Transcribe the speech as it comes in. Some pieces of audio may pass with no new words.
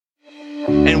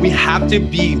And we have to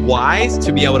be wise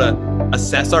to be able to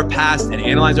assess our past and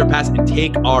analyze our past and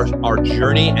take our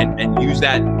journey and use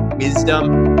that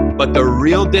wisdom. But the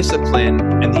real discipline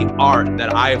and the art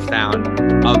that I have found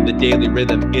of the daily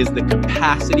rhythm is the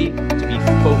capacity to be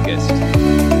focused.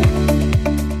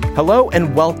 Hello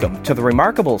and welcome to the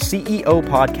Remarkable CEO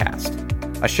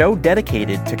Podcast, a show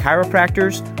dedicated to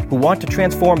chiropractors who want to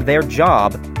transform their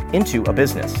job into a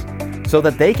business so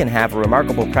that they can have a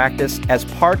remarkable practice as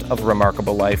part of a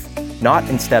remarkable life, not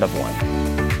instead of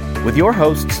one. With your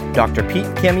hosts, Dr. Pete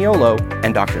Camiolo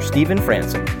and Dr. Stephen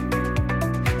Franson.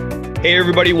 Hey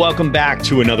everybody, welcome back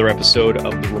to another episode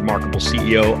of The Remarkable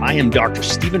CEO. I am Dr.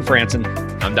 Stephen Franson.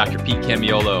 I'm Dr. Pete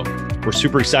Camiolo. We're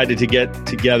super excited to get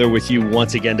together with you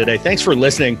once again today. Thanks for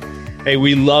listening. Hey,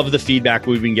 we love the feedback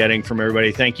we've been getting from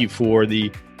everybody. Thank you for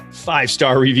the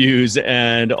 5-star reviews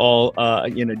and all,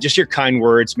 just your kind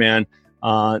words, man.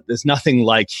 There's nothing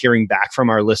like hearing back from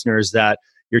our listeners that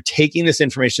you're taking this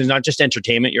information, not just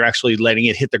entertainment, you're actually letting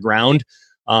it hit the ground.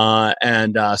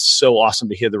 And so awesome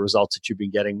to hear the results that you've been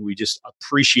getting. We just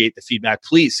appreciate the feedback.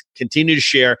 Please continue to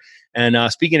share. And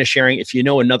speaking of sharing, if you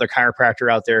know another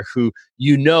chiropractor out there who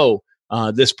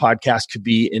this podcast could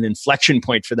be an inflection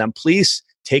point for them, please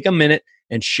take a minute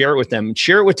and share it with them.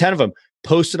 Share it with 10 of them.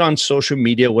 Post it on social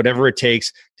media, whatever it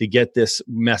takes to get this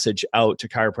message out to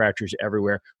chiropractors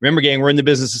everywhere. Remember, gang, we're in the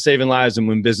business of saving lives, and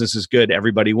when business is good,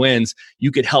 everybody wins.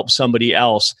 You could help somebody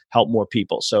else help more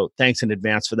people. So thanks in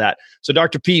advance for that. So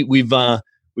Dr. Pete, we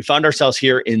found ourselves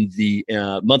here in the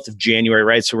month of January,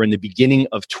 right? So we're in the beginning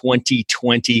of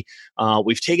 2020.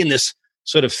 We've taken this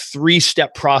sort of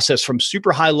 3-step process from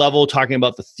super high level, talking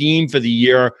about the theme for the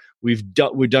year. We've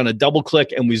done a double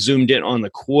click and we zoomed in on the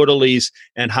quarterlies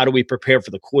and how do we prepare for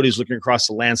the quarterlies, looking across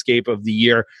the landscape of the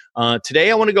year.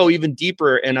 Today, I want to go even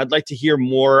deeper, and I'd like to hear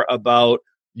more about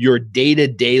your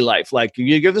day-to-day life. Like,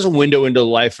 you give us a window into the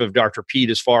life of Dr. Pete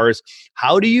as far as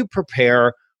how do you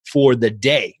prepare for the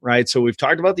day, right? So we've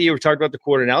talked about the year, we've talked about the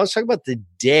quarter. Now let's talk about the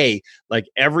day, like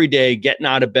every day, getting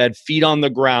out of bed, feet on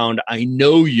the ground. I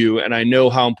know you, and I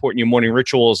know how important your morning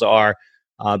rituals are.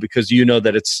 Because you know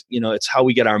that it's how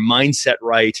we get our mindset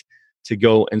right to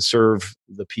go and serve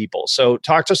the people. So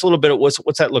talk to us a little bit.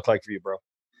 What's that look like for you, bro?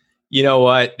 You know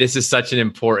what? This is such an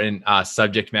important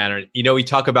subject matter. We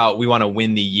talk about we want to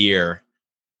win the year.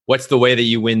 What's the way that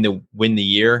you win the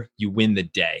year? You win the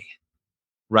day,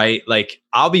 right? Like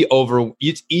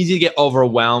it's easy to get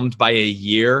overwhelmed by a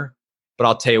year, but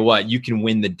I'll tell you what, you can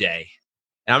win the day.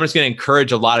 And I'm just going to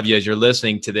encourage a lot of you as you're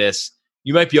listening to this.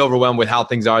 You might be overwhelmed with how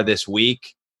things are this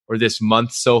week or this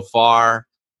month so far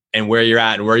and where you're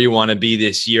at and where you want to be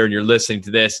this year, and you're listening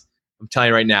to this. I'm telling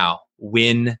you right now,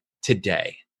 win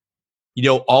today.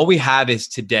 All we have is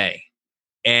today.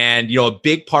 And, a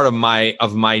big part of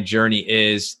my journey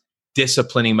is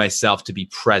disciplining myself to be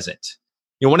present.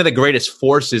 One of the greatest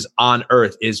forces on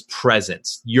earth is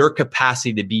presence, your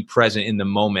capacity to be present in the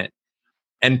moment.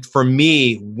 And for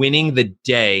me, winning the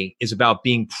day is about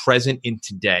being present in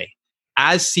today.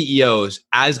 As CEOs,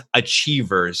 as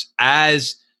achievers,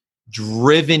 as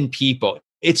driven people,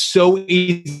 it's so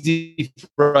easy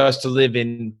for us to live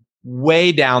in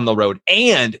way down the road.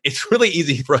 And it's really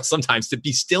easy for us sometimes to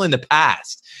be still in the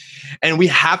past. And we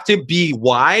have to be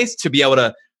wise to be able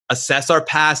to assess our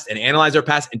past and analyze our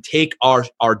past and take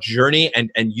our journey and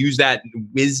use that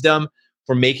wisdom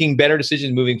for making better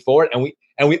decisions moving forward.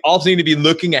 And we also need to be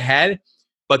looking ahead.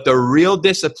 But the real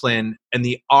discipline and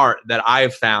the art that I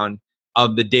have found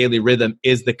of the daily rhythm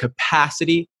is the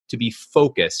capacity to be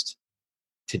focused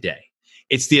today.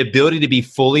 It's the ability to be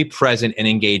fully present and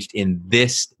engaged in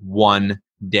this one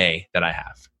day that I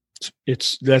have.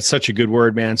 That's such a good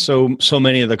word, man. So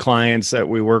many of the clients that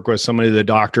we work with, so many of the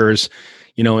doctors,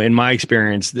 in my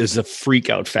experience, there's a freak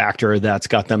out factor that's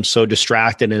got them so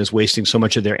distracted and is wasting so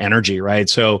much of their energy, right?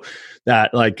 So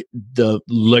that like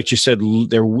you said,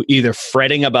 they're either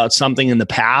fretting about something in the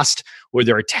past, or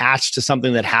they're attached to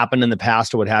something that happened in the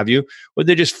past or what have you, or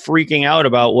they're just freaking out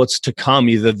about what's to come,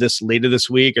 either later this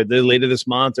week or later this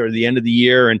month or the end of the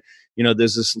year. And,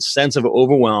 there's this sense of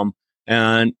overwhelm.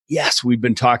 And yes, we've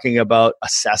been talking about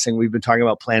assessing, we've been talking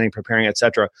about planning, preparing,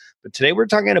 etc. But today we're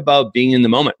talking about being in the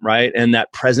moment, right? And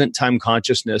that present time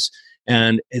consciousness.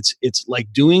 And it's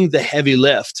like doing the heavy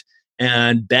lift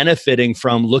and benefiting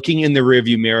from looking in the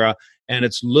rearview mirror, and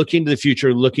it's looking to the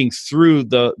future, looking through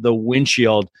the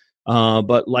windshield.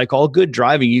 But like all good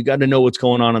driving, you got to know what's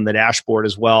going on the dashboard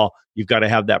as well. You've got to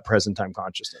have that present time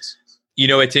consciousness.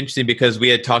 It's interesting because we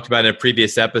had talked about in a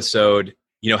previous episode,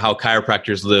 how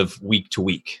chiropractors live week to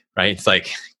week, right? It's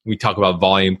like we talk about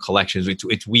volume collections.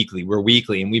 It's weekly. We're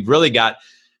weekly. And we've really got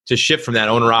to shift from that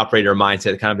owner operator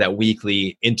mindset, kind of that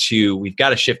weekly, into we've got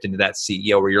to shift into that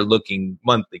CEO where you're looking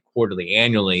monthly, quarterly,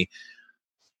 annually.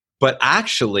 But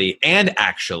actually,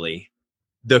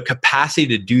 the capacity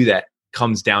to do that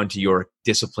comes down to your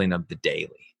discipline of the daily.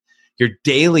 Your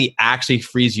daily actually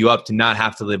frees you up to not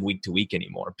have to live week to week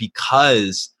anymore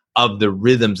because of the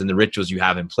rhythms and the rituals you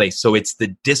have in place. So it's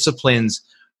the disciplines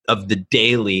of the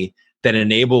daily that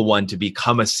enable one to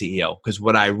become a CEO. Because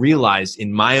what I realized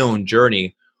in my own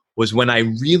journey was when I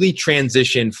really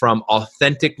transitioned from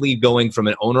authentically going from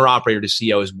an owner operator to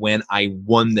CEO is when I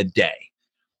won the day.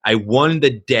 I won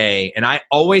the day, and I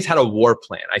always had a war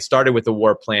plan. I started with a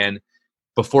war plan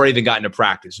before I even got into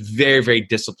practice. Very, very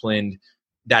disciplined.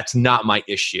 That's not my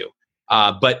issue.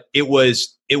 But it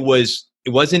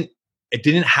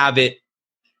didn't have it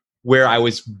where I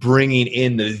was bringing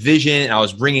in the vision. I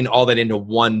was bringing all that into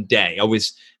one day. I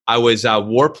was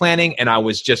war planning, and I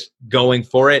was just going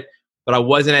for it, but I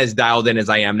wasn't as dialed in as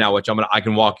I am now, which I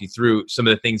can walk you through some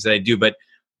of the things that I do. But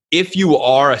if you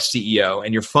are a CEO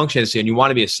and you're functioning as a CEO and you want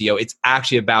to be a CEO, it's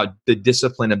actually about the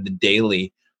discipline of the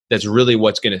daily. That's really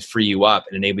what's going to free you up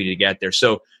and enable you to get there.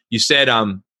 So you said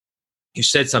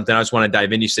something I just want to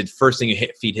dive in. You said first thing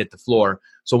feet hit the floor.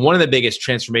 So one of the biggest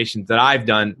transformations that I've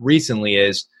done recently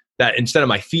is that instead of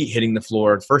my feet hitting the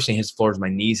floor, the first thing hits the floor is my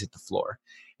knees hit the floor.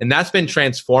 And that's been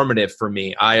transformative for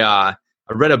me. I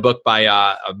read a book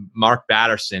by Mark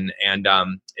Batterson, and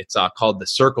it's called The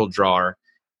Circle Drawer.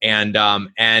 And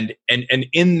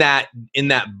in that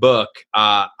book,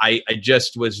 I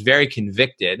just was very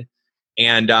convicted.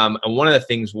 And one of the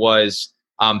things was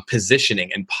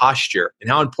positioning and posture,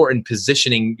 and how important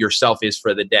positioning yourself is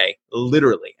for the day,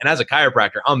 literally. And as a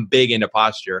chiropractor, I'm big into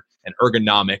posture and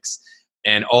ergonomics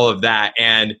and all of that.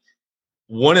 And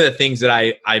one of the things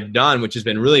that I've done, which has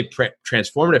been really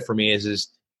transformative for me, is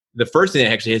the first thing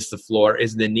that actually hits the floor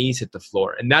is the knees hit the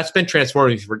floor. And that's been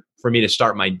transformative for me to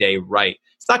start my day right.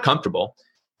 It's not comfortable,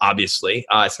 obviously.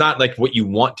 It's not like what you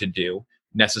want to do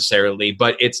necessarily,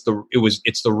 but it's the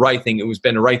right thing. It was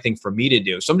been the right thing for me to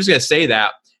do. So I'm just going to say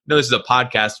that. I know this is a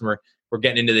podcast and we're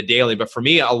getting into the daily, but for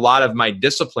me, a lot of my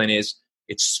discipline it's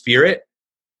spirit,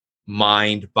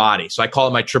 mind, body. So I call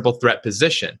it my triple threat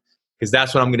position, because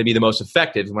that's when I'm going to be the most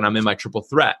effective, when I'm in my triple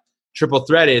threat. Triple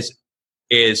threat is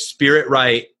spirit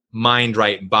right, mind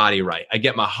right, body right. I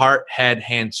get my heart, head,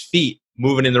 hands, feet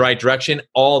moving in the right direction,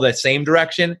 all the same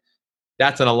direction.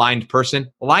 That's an aligned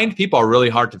person. Aligned people are really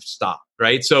hard to stop,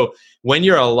 right? So when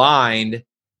you're aligned,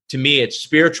 to me, it's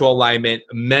spiritual alignment,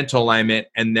 mental alignment,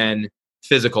 and then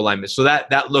physical alignment. So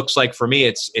that looks like, for me,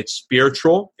 it's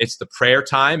spiritual, it's the prayer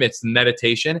time, it's the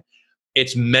meditation,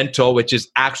 it's mental, which is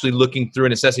actually looking through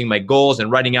and assessing my goals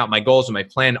and writing out my goals and my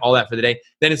plan, all that for the day.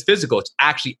 Then it's physical, it's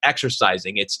actually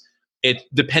exercising. It's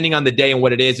depending on the day and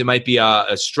what it is. It might be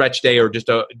a stretch day or just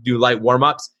do light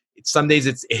warm-ups. Some days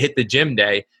it's hit the gym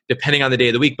day, depending on the day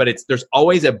of the week. But there's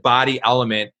always a body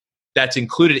element that's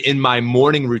included in my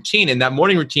morning routine. And that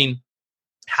morning routine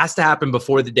has to happen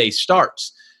before the day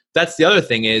starts. That's the other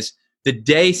thing, is the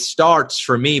day starts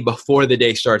for me before the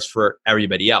day starts for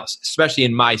everybody else, especially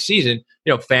in my season,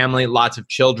 family, lots of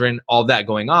children, all that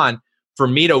going on. For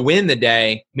me to win the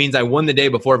day means I won the day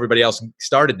before everybody else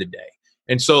started the day.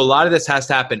 And so a lot of this has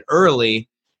to happen early.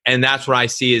 And that's what I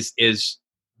see is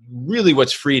really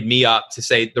what's freed me up to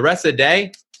say the rest of the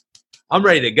day, I'm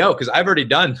ready to go, because I've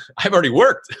already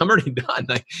worked. I'm already done.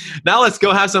 Like, now let's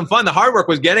go have some fun. The hard work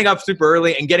was getting up super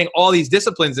early and getting all these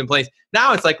disciplines in place.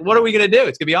 Now it's like, what are we going to do?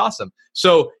 It's going to be awesome.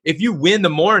 So if you win that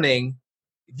morning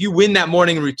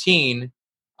routine,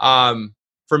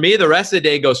 for me, the rest of the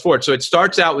day goes forward. So it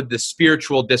starts out with the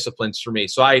spiritual disciplines for me.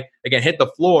 So I, again, hit the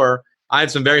floor. I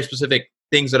have some very specific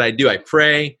things that I do. I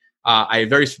pray. I have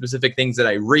very specific things that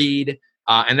I read.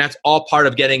 And that's all part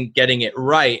of getting it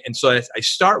right. And so I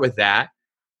start with that.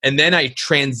 And then I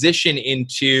transition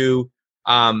into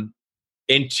I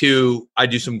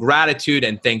do some gratitude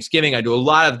and Thanksgiving. I do a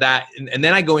lot of that. And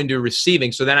then I go into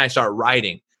receiving. So then I start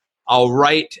writing. I'll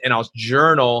write and I'll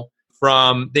journal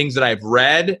from things that I've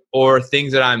read or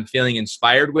things that I'm feeling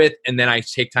inspired with. And then I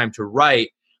take time to write.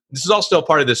 This is all still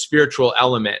part of the spiritual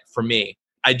element for me.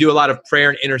 I do a lot of prayer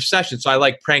and intercession. So I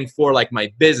like praying for like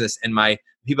my business and my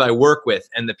people I work with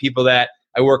and the people that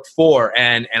I work for.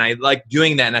 And I like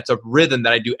doing that. And that's a rhythm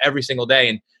that I do every single day.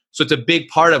 And so it's a big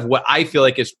part of what I feel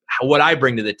like is what I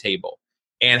bring to the table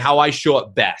and how I show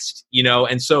up best,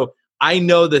 And so I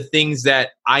know the things that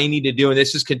I need to do. And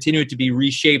this is continuing to be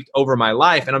reshaped over my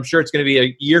life. And I'm sure it's going to be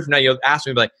a year from now, you'll ask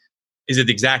me, like, is it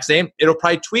the exact same? It'll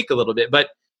probably tweak a little bit, but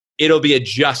it'll be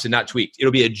adjusted, not tweaked.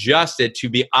 It'll be adjusted to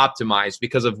be optimized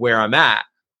because of where I'm at.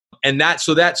 And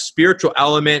that spiritual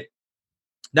element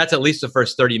That's at least the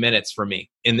first 30 minutes for me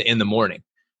in the morning.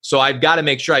 So I've got to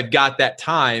make sure I've got that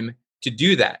time to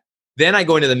do that. Then I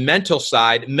go into the mental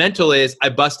side. Mental is I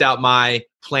bust out my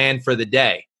plan for the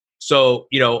day. So,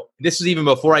 this is even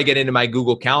before I get into my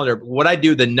Google Calendar. What I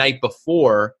do the night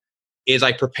before is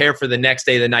I prepare for the next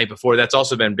day the night before. That's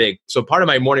also been big. So part of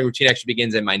my morning routine actually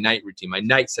begins in my night routine. My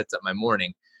night sets up my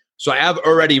morning. So I have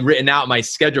already written out my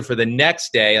schedule for the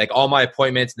next day, like all my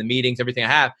appointments, the meetings, everything I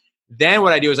have. Then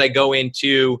what I do is I go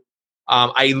into,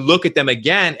 I look at them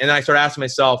again, and then I start asking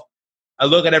myself, I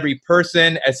look at every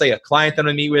person as, say, a client that I'm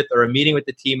going to meet with or a meeting with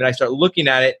the team, and I start looking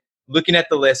at it, looking at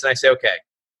the list, and I say, okay,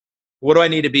 what do I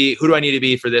need to be? Who do I need to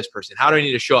be for this person? How do I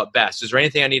need to show up best? Is there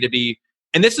anything I need to be?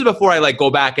 And this is before I go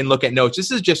back and look at notes.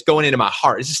 This is just going into my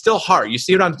heart. This is still heart. You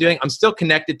see what I'm doing? I'm still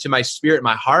connected to my spirit,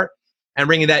 my heart, and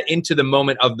bringing that into the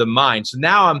moment of the mind. So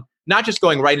now I'm not just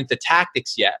going right into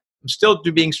tactics yet. I'm still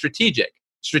being strategic.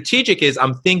 Strategic is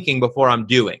I'm thinking before I'm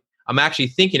doing. I'm actually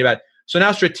thinking about it. So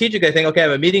now strategic, I think, okay, I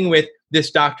have a meeting with this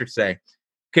doctor today.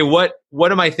 Okay,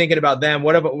 what am I thinking about them?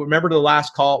 Remember the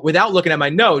last call? Without looking at my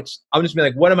notes, I'll just be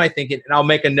like, what am I thinking? And I'll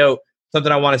make a note,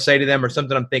 something I want to say to them or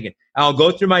something I'm thinking. And I'll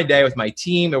go through my day with my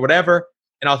team or whatever,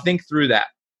 and I'll think through that.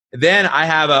 Then I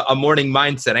have a morning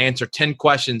mindset. I answer 10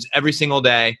 questions every single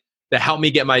day that help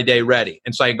me get my day ready.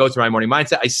 And so I go through my morning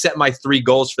mindset. I set my 3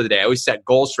 goals for the day. I always set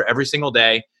goals for every single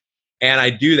day. And I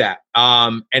do that.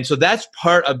 And so that's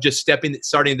part of just starting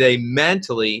the day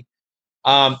mentally.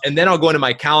 And then I'll go into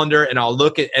my calendar and I'll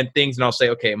look at things and I'll say,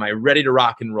 okay, am I ready to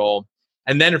rock and roll?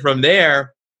 And then from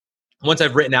there, once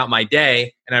I've written out my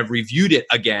day and I've reviewed it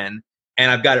again, and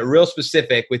I've got it real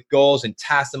specific with goals and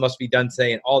tasks that must be done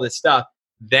today and all this stuff,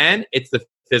 then it's the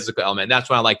physical element. That's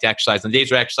when I like to exercise. On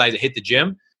days where I exercise, I hit the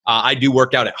gym. I do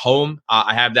work out at home.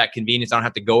 I have that convenience. I don't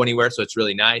have to go anywhere, so it's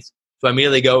really nice. So I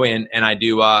immediately go in and I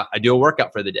do a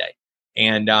workout for the day.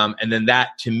 And then that,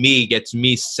 to me, gets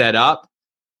me set up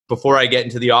before I get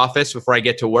into the office, before I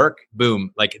get to work.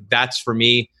 Boom. That's, for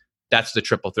me, that's the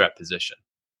triple threat position.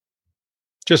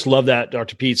 Just love that,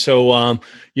 Dr. Pete. So,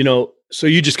 so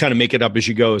you just kind of make it up as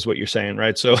you go is what you're saying,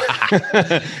 right? So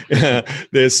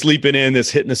this sleeping in,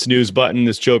 this hitting the snooze button,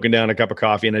 this choking down a cup of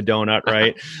coffee and a donut,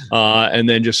 right? And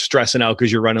then just stressing out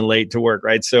because you're running late to work,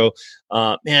 right? So,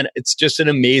 man, it's just an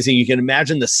amazing, you can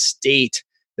imagine the state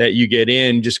that you get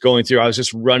in just going through. I was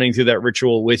just running through that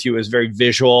ritual with you. It was very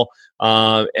visual.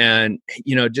 And,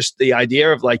 just the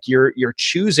idea of you're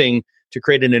choosing to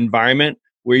create an environment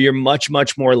where you're much,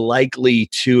 much more likely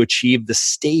to achieve the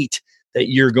state that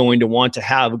you're going to want to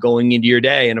have going into your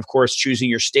day. And of course, choosing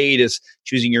your state is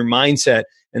choosing your mindset,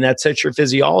 and that sets your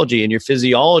physiology, and your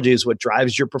physiology is what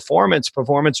drives your performance.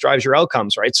 Performance drives your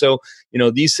outcomes, right? So,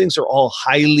 these things are all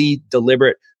highly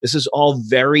deliberate. This is all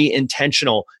very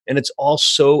intentional, and it's all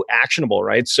so actionable,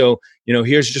 right? So,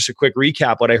 here's just a quick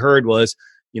recap. What I heard was,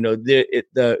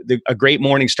 a great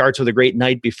morning starts with a great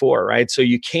night before, right? So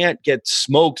you can't get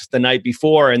smoked the night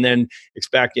before and then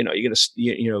expect,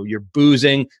 you're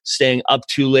boozing, staying up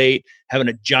too late, having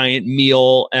a giant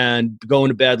meal and going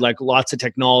to bed like lots of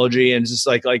technology and just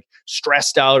like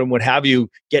stressed out and what have you,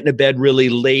 getting to bed really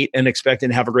late and expecting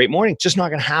to have a great morning. It's just not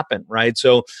going to happen, right?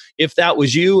 So if that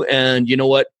was you, and you know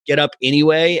what, get up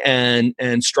anyway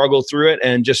and struggle through it,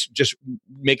 and just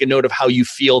make a note of how you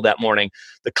feel that morning,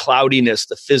 the cloudiness,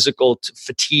 the physical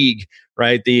fatigue,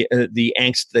 right? The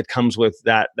angst that comes with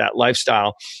that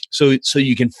lifestyle. So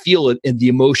you can feel it in the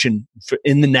emotion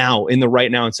in the now, in the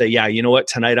right now, and say, yeah, you know what,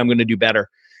 tonight I'm going to do better.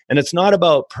 And it's not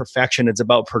about perfection. It's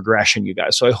about progression, you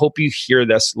guys. So I hope you hear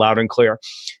this loud and clear.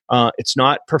 It's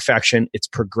not perfection. It's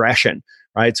progression,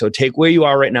 right? So take where you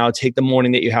are right now, take the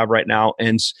morning that you have right now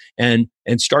and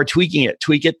start tweaking it.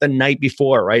 Tweak it the night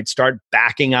before, right? Start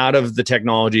backing out of the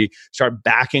technology. Start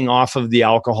backing off of the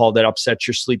alcohol that upsets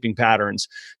your sleeping patterns.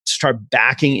 Start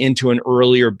backing into an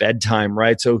earlier bedtime,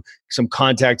 right? So some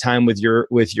contact time with your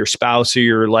spouse or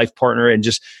your life partner, and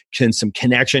just some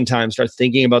connection time. Start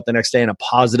thinking about the next day in a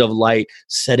positive light,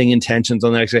 setting intentions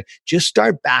on the next day. Just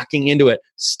start backing into it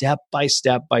step by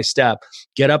step by step.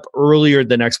 Get up earlier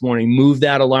the next morning. Move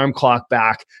that alarm clock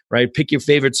back, right? Pick your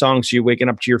favorite song so you're waking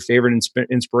up to your favorite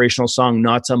inspirational song,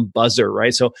 not some buzzer,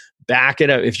 right? So back it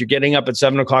up. If you're getting up at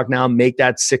 7 o'clock now, make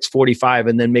that 6:45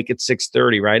 and then make it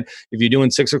 6:30, right? If you're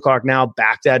doing 6 o'clock now,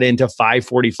 back that into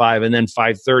 5:45 and then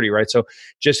 5:30, right? So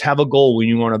just have a goal when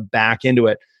you want to back into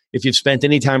it. If you've spent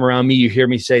any time around me, you hear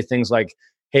me say things like,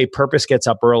 hey, purpose gets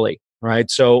up early, right?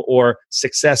 So, or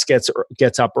success gets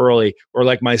up early, or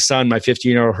like my son, my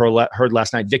 15-year-old heard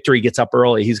last night, victory gets up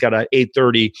early. He's got a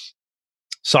 8:30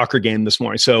 soccer game this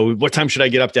morning. So what time should I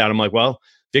get up, Dad? I'm like, well,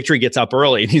 Victory gets up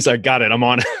early, and he's like, got it, I'm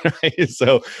on it. Right?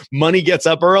 So money gets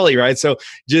up early, right? So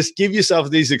just give yourself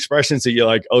these expressions that you're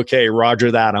like, okay,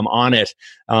 Roger that, I'm on it.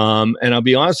 And I'll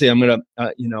be honest with you,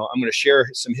 I'm gonna share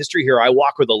some history here. I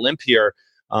walk with a limp here.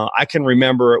 I can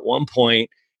remember at one point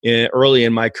early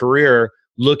in my career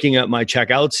looking at my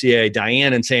checkout CA,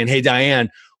 Diane, and saying, hey, Diane,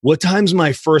 what time's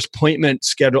my first appointment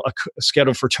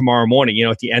scheduled for tomorrow morning?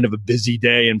 At the end of a busy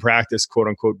day in practice, quote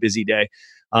unquote, busy day.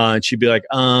 And she'd be like,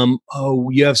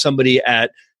 you have somebody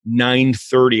at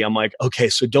 9:30. I'm like, okay,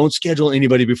 so don't schedule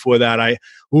anybody before that.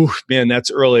 Man,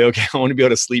 that's early. Okay, I want to be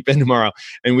able to sleep in tomorrow.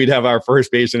 And we'd have our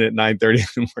first patient at 9:30 in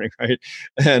the morning, right?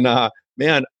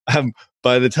 And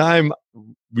by the time,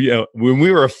 when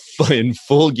we were in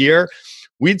full gear,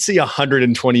 we'd see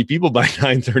 120 people by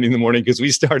 9:30 in the morning because we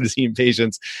started seeing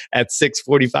patients at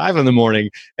 6:45 in the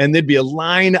morning. And there'd be a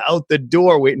line out the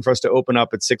door waiting for us to open up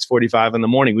at 6:45 in the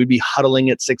morning. We'd be huddling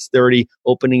at 6:30,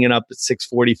 opening it up at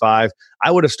 6:45.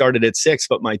 I would have started at 6,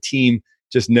 but my team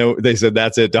they said,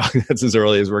 that's it, Doc. That's as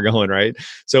early as we're going, right?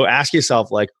 So ask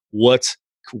yourself, like, what's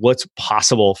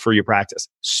possible for your practice?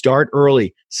 Start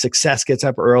early. Success gets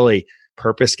up early.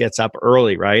 Purpose gets up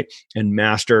early, right? And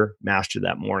master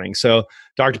that morning. So,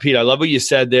 Dr. Pete, I love what you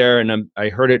said there. And I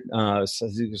heard it,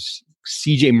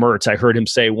 CJ Mertz, I heard him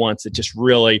say once, it just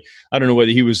really, I don't know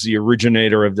whether he was the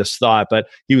originator of this thought, but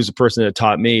he was the person that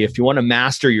taught me, if you want to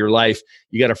master your life,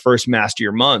 you got to first master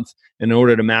your month. In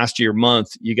order to master your month,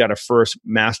 you got to first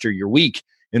master your week.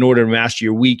 In order to master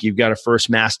your week, you've got to first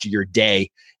master your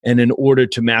day. And in order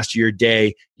to master your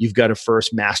day, you've got to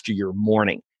first master your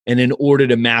morning. And in order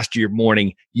to master your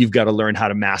morning, you've got to learn how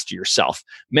to master yourself.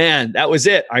 Man, that was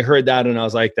it. I heard that and I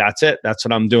was like, that's it. That's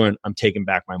what I'm doing. I'm taking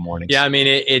back my mornings. Yeah, I mean,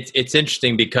 it's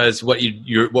interesting because what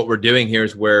we're doing here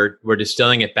is we're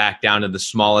distilling it back down to the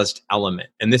smallest element.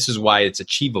 And this is why it's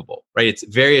achievable, right? It's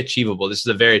very achievable. This is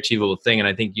a very achievable thing. And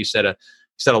I think you said a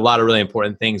lot of really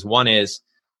important things. One is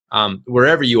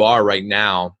wherever you are right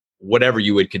now, whatever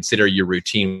you would consider your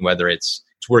routine, whether it's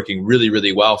working really,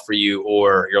 really well for you,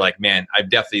 or you're like, man,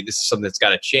 this is something that's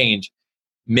got to change.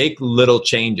 Make little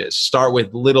changes. Start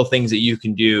with little things that you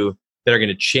can do that are going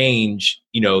to change,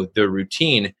 the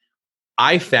routine.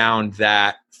 I found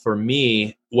that for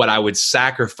me, what I would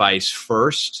sacrifice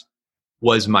first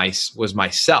was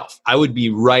myself. I would be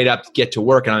right up to get to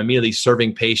work and I'm immediately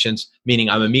serving patients,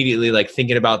 meaning I'm immediately like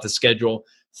thinking about the schedule,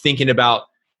 thinking about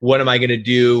what am I going to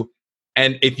do.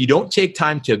 And if you don't take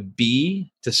time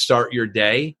to start your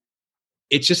day,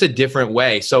 it's just a different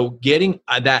way. So getting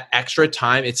that extra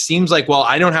time, it seems like, well,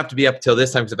 I don't have to be up till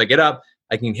this time because if I get up,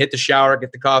 I can hit the shower,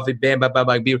 get the coffee, bam, bam, bam,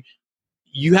 bam.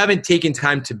 You haven't taken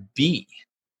time to be.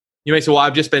 You may say, well,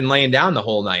 I've just been laying down the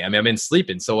whole night. I mean, I've been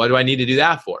sleeping. So what do I need to do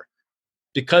that for?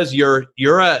 Because you're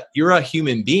a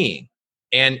human being,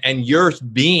 and your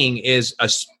being is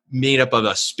made up of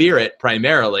a spirit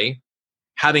primarily,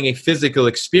 having a physical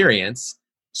experience.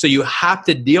 So you have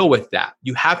to deal with that.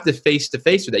 You have to face with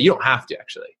that. You don't have to,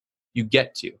 actually. You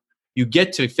get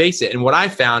to face it. And what I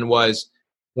found was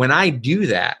when I do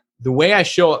that, the way I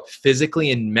show up physically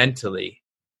and mentally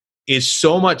is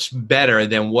so much better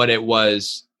than what it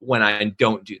was when I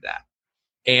don't do that.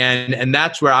 And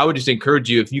that's where I would just encourage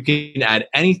you, if you can add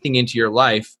anything into your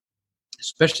life,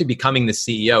 especially becoming the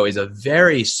CEO, is a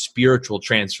very spiritual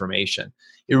transformation.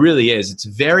 It really is. It's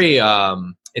very,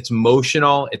 it's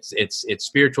emotional. It's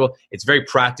spiritual. It's very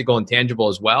practical and tangible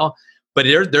as well. But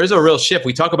there's a real shift.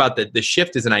 We talk about the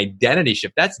shift is an identity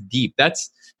shift. That's deep.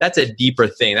 That's a deeper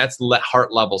thing. That's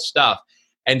heart level stuff.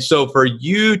 And so for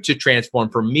you to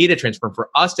transform, for me to transform, for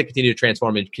us to continue to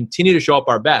transform and continue to show up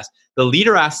our best, the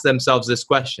leader asks themselves this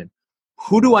question: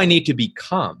 who do I need to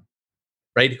become?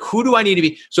 Right? Who do I need to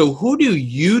be? So who do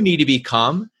you need to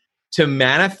become to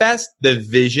manifest the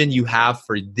vision you have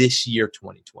for this year,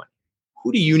 2020?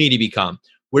 Who do you need to become?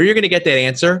 Where you're going to get that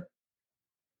answer?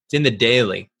 It's in the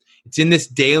daily. It's in this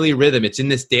daily rhythm. It's in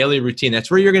this daily routine. That's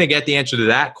where you're going to get the answer to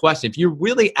that question. If you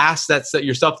really ask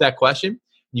yourself that question,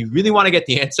 you really want to get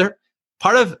the answer,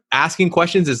 part of asking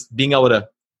questions is being able to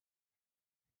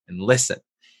listen.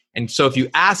 And so if you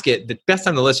ask it, the best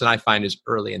time to listen, I find, is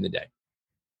early in the day.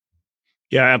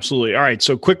 Yeah, absolutely. All right.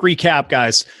 So quick recap,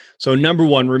 guys. So number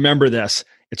one, remember this.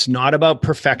 It's not about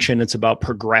perfection. It's about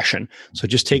progression. So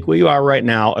just take where you are right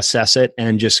now, assess it,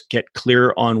 and just get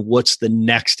clear on what's the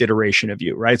next iteration of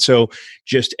you, right? So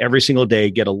just every single day,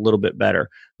 get a little bit better.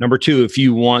 Number two, if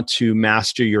you want to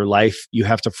master your life, you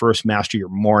have to first master your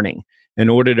morning. In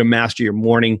order to master your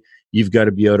morning, you've got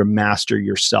to be able to master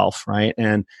yourself, right?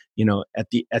 And, at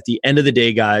the end of the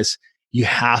day, guys, you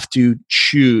have to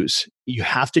choose. You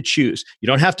have to choose. You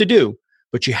don't have to do,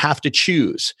 but you have to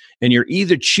choose. And you're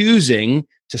either choosing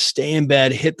to stay in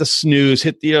bed, hit the snooze,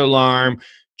 hit the alarm,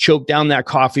 choke down that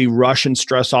coffee, rush and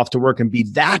stress off to work and be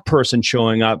that person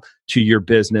showing up to your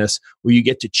business, where you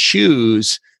get to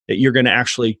choose that you're going to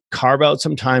actually carve out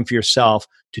some time for yourself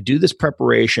to do this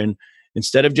preparation.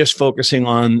 Instead of just focusing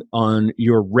on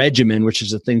your regimen, which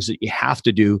is the things that you have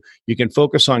to do, you can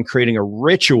focus on creating a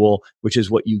ritual, which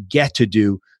is what you get to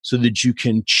do, so that you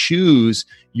can choose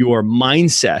your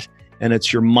mindset. And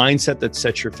it's your mindset that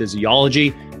sets your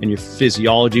physiology, and your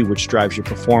physiology which drives your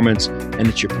performance, and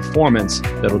it's your performance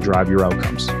that'll drive your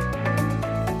outcomes.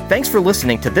 Thanks for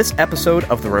listening to this episode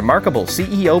of the Remarkable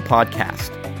CEO Podcast.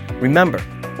 Remember,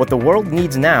 what the world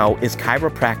needs now is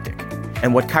chiropractic.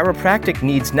 And what chiropractic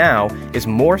needs now is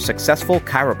more successful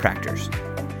chiropractors.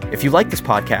 If you like this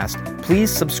podcast,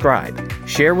 please subscribe,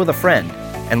 share with a friend,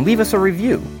 and leave us a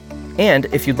review. And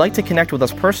if you'd like to connect with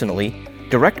us personally,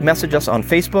 direct message us on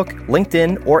Facebook,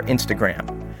 LinkedIn, or Instagram.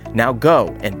 Now go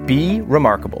and be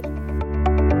remarkable.